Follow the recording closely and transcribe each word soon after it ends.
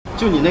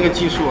就你那个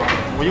技术，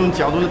我用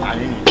脚都是打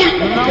赢你。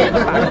那我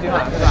们打个今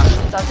晚是吧？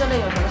找教练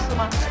有什么事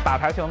吗？打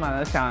台球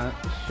嘛，想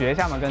学一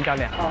下嘛，跟教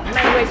练。哦，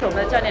那一位是我们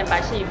的教练，白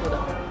皙衣服的。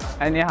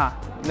哎，你好，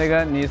那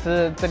个你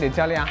是这里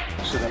教练啊？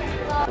是的。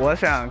我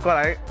想过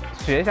来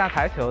学一下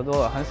台球，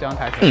我很喜欢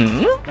台球，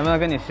能不能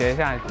跟你学一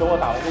下？跟我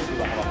打完这局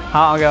吧，好不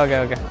好？好 ，OK。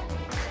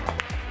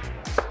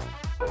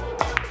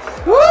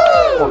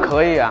我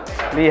可以啊，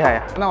厉害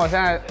呀！那我现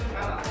在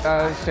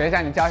学一下，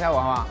你教一下我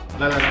好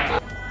不好？来，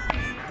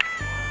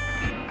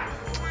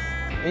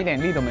一点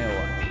力都没有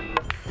啊！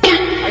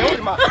哎呦我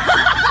的妈！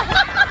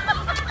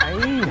哎，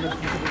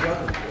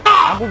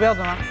啊不标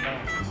准吗？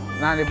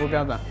哪里不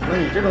标准？那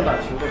你这种打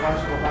球的方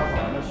式和方法，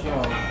那需要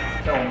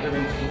在我们这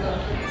边系统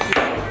学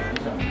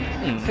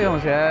一下。系统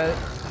学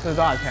是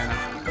多少钱呢？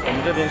我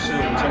们这边是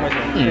5000块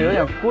钱。这有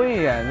点贵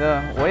耶，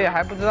这我也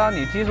还不知道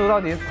你技术到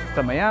底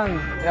怎么样。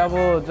要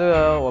不这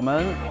个我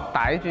们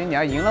打一局，你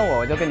要赢了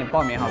我就跟你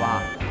报名好不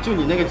好？就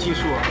你那个技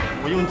术，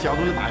我用脚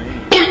都是打赢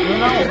你。能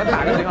让我们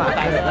打个局嘛，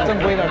打个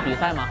正规的比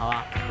赛嘛，好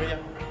吧？可以啊。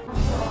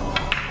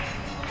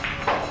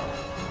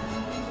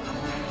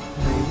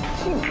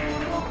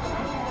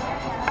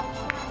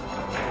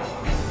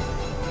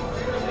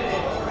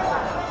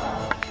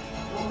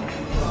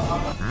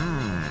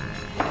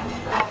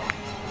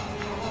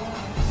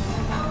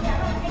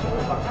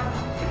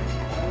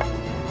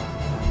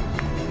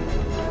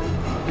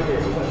这个也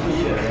不算第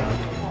一的。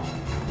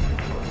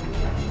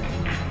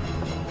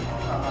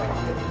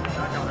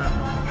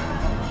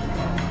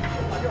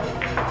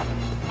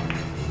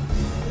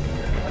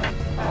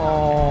哦，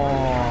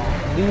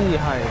厉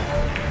害呀！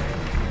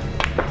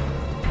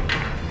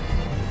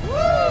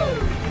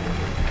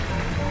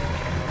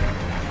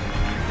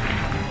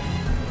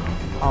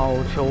好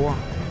球啊！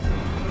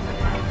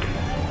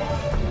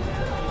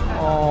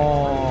哦，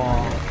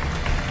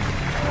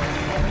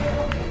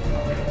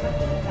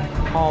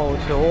好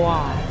球啊！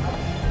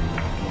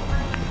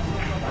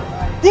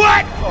滚！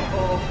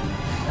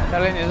教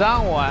练，你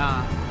让我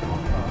呀！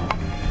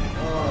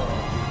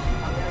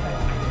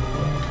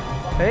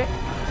哎，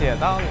解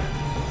到了！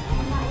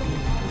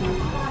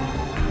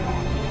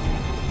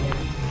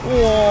哇，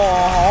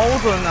好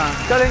准呐！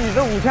教练，你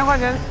这5000块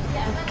钱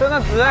真的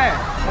值哎！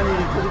那你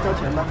过去交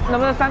钱吧。能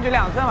不能3局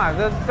2胜嘛？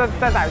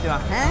再打一局嘛？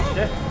行，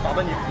打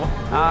到你服。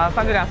啊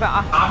，3局2胜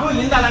啊！打不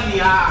赢的了你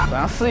啊！总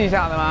要试一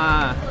下的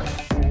嘛。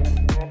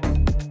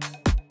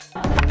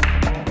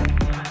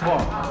哇，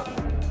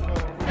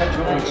台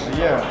球很职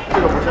业，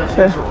这个不像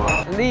新手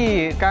啊。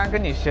力刚刚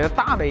跟你学的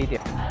大了一点。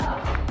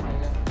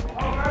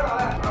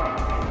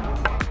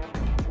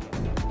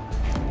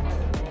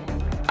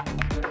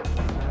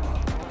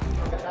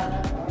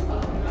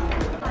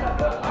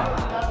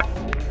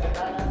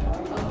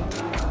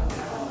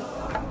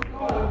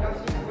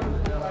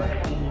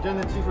你这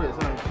的技术也算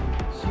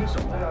新手。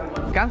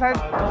刚才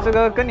这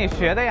个跟你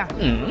学的呀。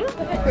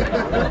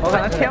我可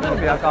能天赋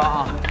比较高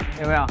啊，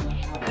有没有？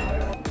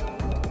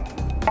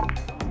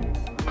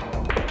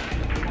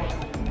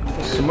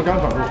什么杆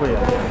法都会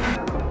啊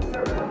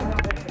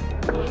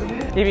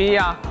？1比1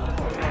啊！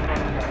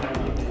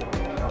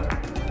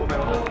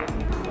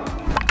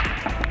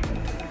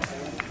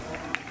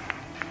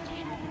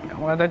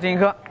我要再进一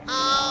颗。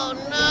Oh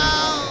no！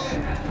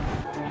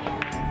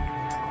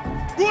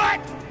 What？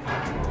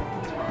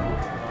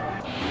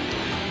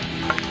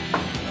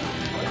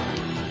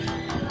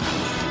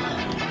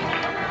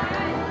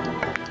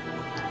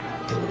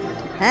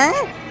 嗯？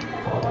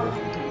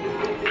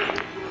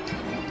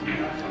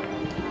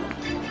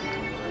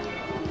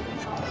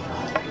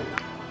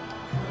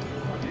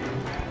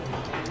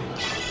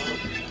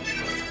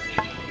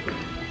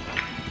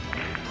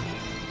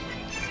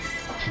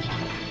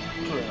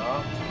准啊！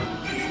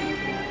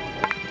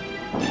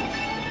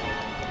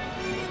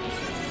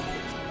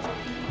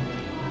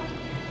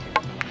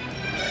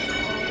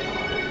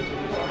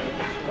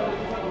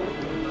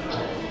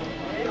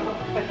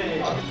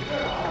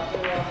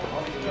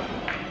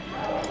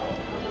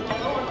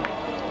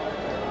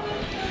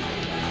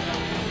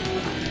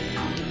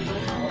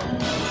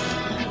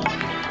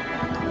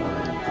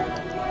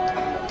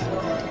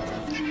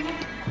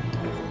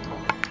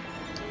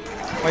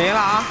我赢了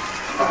啊！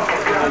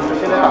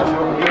现在打球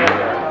很厉害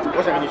的，我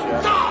想跟你学，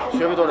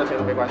学不多的钱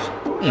都没关系。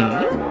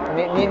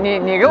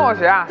你跟我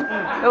学啊？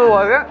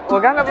我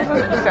刚才不是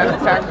想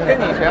跟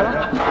你学吗？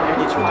因为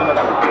你球真的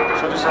打得好，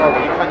说句实话，我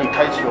一看你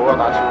开球啊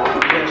打球，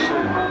一定是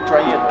专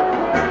业的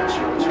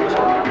球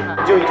手。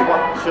你就一句话，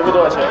学不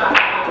多少钱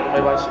都没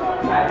关系，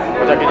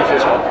我再给你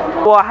学球。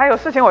我还有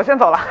事情，我先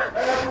走了。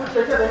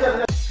等一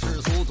下。